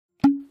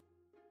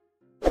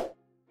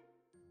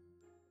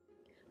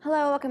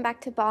Hello, welcome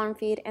back to Ballroom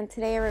Feed, and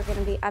today we're going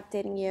to be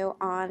updating you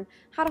on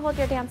how to hold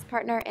your dance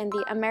partner in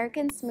the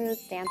American Smooth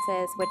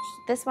dances, which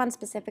this one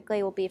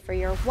specifically will be for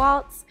your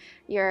waltz,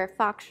 your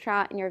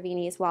foxtrot, and your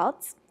Viennese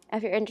waltz.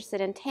 If you're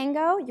interested in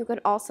tango, you could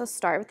also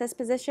start with this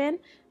position,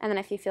 and then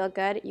if you feel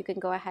good, you can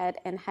go ahead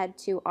and head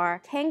to our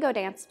tango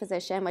dance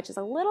position, which is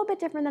a little bit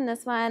different than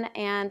this one,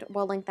 and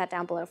we'll link that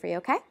down below for you,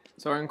 okay?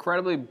 So our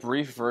incredibly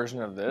brief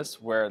version of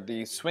this, where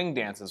the swing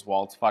dances,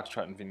 waltz,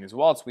 foxtrot, and Viennese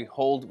waltz, we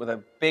hold with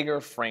a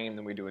bigger frame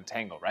than we do in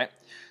tango, right?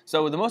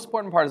 So the most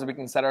important part is that we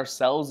can set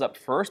ourselves up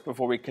first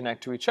before we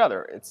connect to each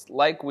other. It's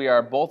like we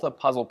are both a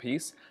puzzle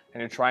piece, and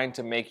you're trying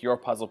to make your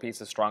puzzle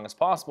piece as strong as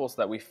possible so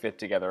that we fit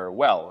together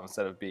well.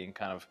 Instead of being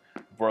kind of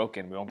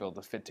broken, we won't be able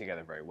to fit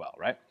together very well,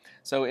 right?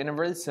 So in a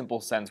really simple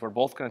sense, we're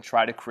both going to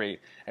try to create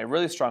a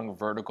really strong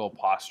vertical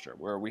posture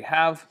where we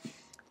have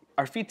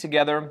our feet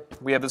together,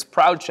 we have this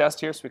proud chest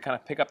here, so we kind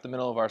of pick up the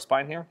middle of our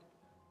spine here.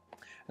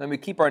 And then we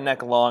keep our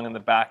neck long in the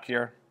back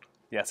here.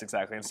 Yes,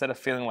 exactly. Instead of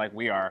feeling like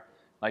we are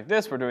like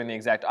this, we're doing the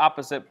exact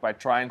opposite by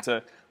trying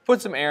to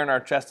put some air in our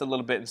chest a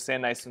little bit and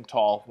stand nice and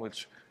tall,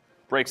 which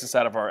breaks us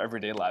out of our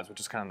everyday lives, which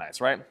is kind of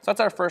nice, right? So that's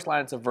our first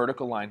line. It's a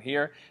vertical line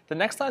here. The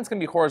next line is going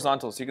to be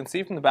horizontal. So you can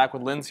see from the back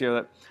with Lynn's here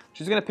that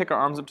she's going to pick her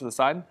arms up to the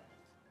side.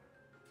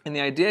 And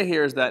the idea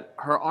here is that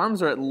her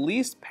arms are at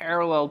least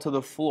parallel to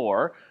the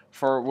floor.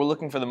 We're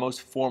looking for the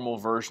most formal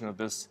version of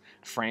this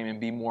frame and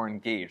be more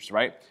engaged,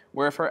 right?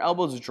 Where if her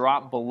elbows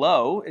drop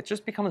below, it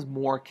just becomes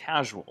more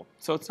casual.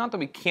 So it's not that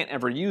we can't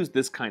ever use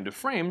this kind of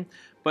frame,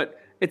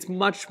 but it's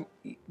much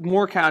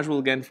more casual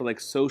again for like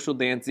social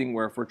dancing,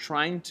 where if we're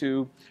trying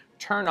to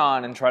turn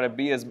on and try to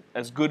be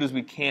as good as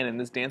we can in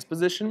this dance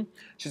position,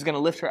 she's going to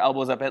lift her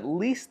elbows up at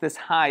least this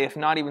high, if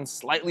not even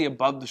slightly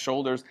above the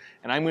shoulders,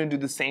 and I'm going to do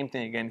the same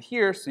thing again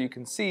here so you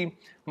can see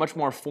much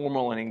more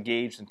formal and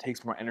engaged and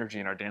takes more energy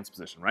in our dance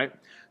position, right?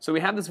 So we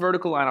have this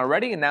vertical line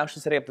already, and now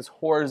she's setting up this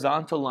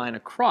horizontal line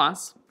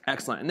across.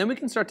 Excellent. And then we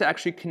can start to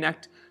actually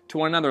connect to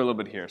one another a little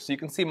bit here. So you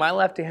can see my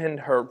left hand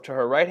to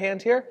her right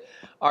hand here.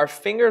 Our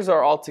fingers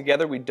are all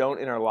together. We don't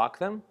interlock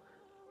them.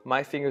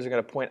 My fingers are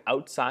going to point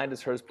outside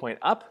as hers point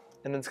up,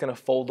 and then it's going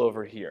to fold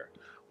over here.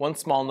 One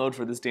small note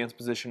for this dance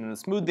position in the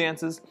smooth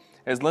dances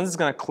is Lindsay's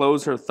going to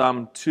close her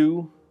thumb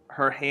to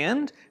her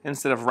hand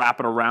instead of wrap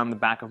it around the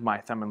back of my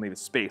thumb and leave a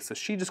space. So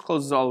she just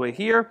closes all the way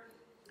here.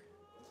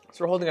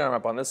 So we're holding her arm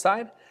up on this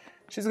side.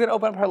 She's going to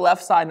open up her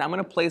left side, and I'm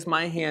going to place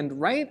my hand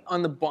right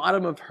on the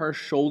bottom of her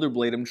shoulder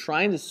blade. I'm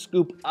trying to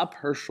scoop up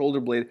her shoulder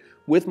blade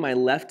with my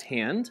left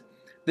hand.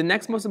 The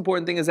next most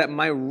important thing is that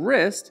my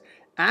wrist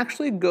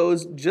actually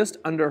goes just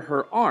under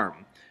her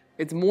arm.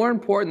 It's more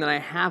important that I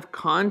have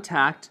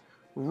contact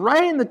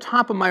right in the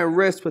top of my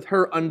wrist with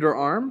her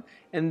underarm,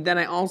 and then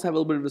I also have a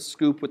little bit of a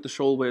scoop with the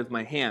shoulder blade with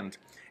my hand.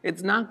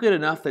 It's not good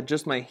enough that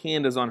just my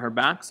hand is on her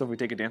back, so if we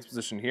take a dance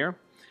position here,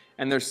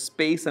 and there's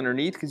space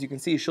underneath, because you can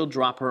see she'll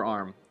drop her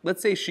arm.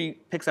 Let's say she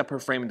picks up her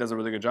frame and does a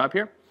really good job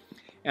here,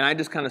 and I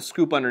just kind of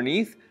scoop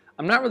underneath.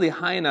 I'm not really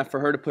high enough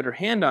for her to put her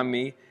hand on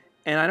me,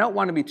 and I don't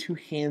want to be too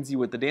handsy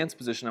with the dance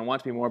position. I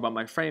want to be more about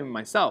my frame and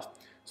myself.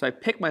 So I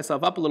pick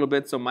myself up a little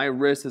bit so my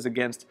wrist is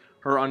against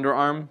her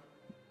underarm.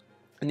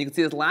 And you can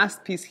see this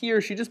last piece here,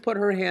 she just put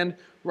her hand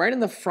right in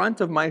the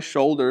front of my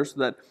shoulder so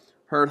that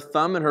her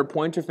thumb and her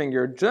pointer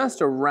finger are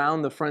just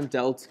around the front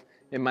delt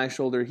in my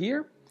shoulder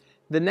here.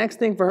 The next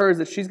thing for her is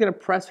that she's going to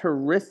press her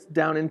wrist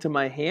down into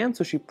my hand,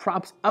 so she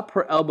props up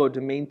her elbow to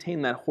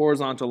maintain that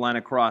horizontal line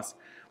across,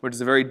 which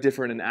is a very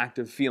different and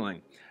active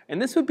feeling. And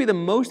this would be the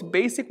most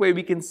basic way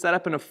we can set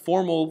up in a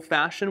formal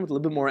fashion with a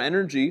little bit more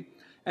energy.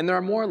 And there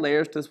are more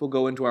layers to this. We'll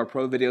go into our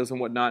pro videos and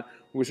whatnot,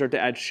 where we start to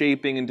add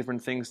shaping and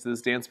different things to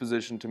this dance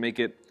position to make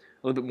it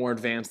a little bit more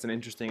advanced and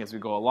interesting as we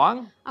go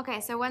along. Okay,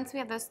 so once we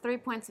have those 3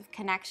 points of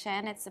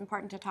connection, it's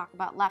important to talk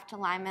about left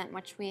alignment,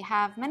 which we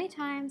have many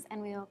times,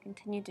 and we will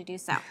continue to do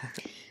so.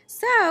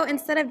 So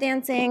instead of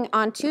dancing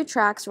on 2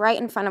 tracks right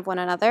in front of one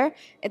another,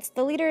 it's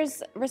the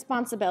leader's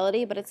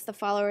responsibility, but it's the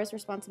follower's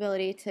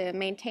responsibility to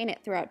maintain it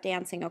throughout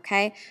dancing,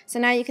 okay? So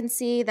now you can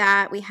see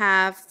that we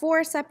have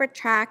 4 separate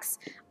tracks.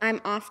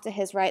 I'm off to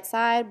his right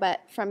side, but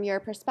from your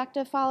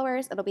perspective,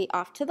 followers, it'll be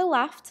off to the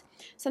left.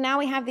 So now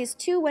we have these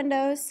 2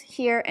 windows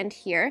here and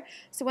here.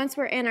 So once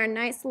we're in our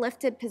nice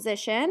lifted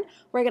position,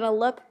 we're going to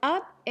look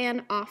up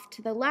and off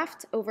to the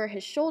left over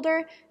his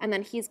shoulder, and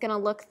then he's going to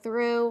look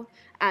through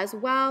as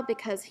well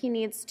because he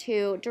needs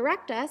to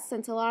direct us,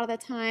 since a lot of the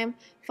time,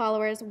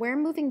 followers, we're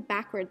moving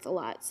backwards a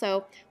lot.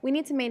 So we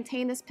need to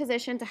maintain this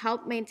position to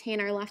help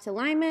maintain our left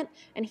alignment,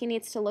 and he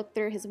needs to look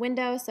through his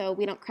window so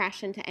we don't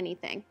crash into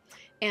anything.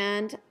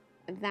 And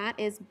that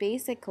is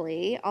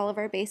basically all of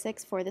our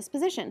basics for this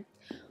position.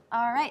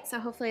 All right, so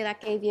hopefully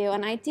that gave you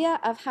an idea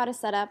of how to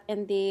set up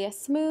in the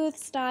smooth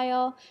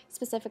style,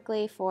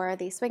 specifically for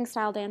the swing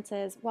style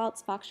dances,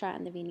 waltz, foxtrot,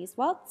 and the Viennese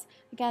waltz.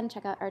 Again,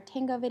 check out our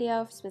tango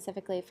video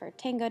specifically for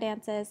tango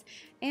dances,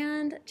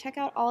 and check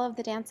out all of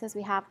the dances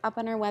we have up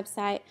on our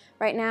website.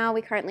 Right now,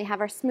 we currently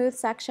have our smooth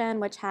section,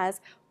 which has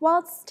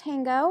Waltz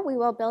tango. We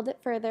will build it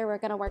further. We're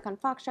going to work on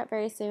Foxtrot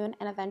very soon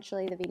and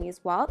eventually the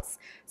Viennese waltz.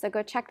 So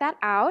go check that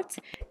out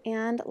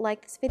and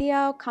like this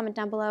video, comment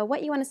down below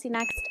what you want to see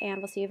next, and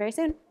we'll see you very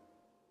soon.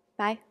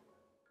 Bye.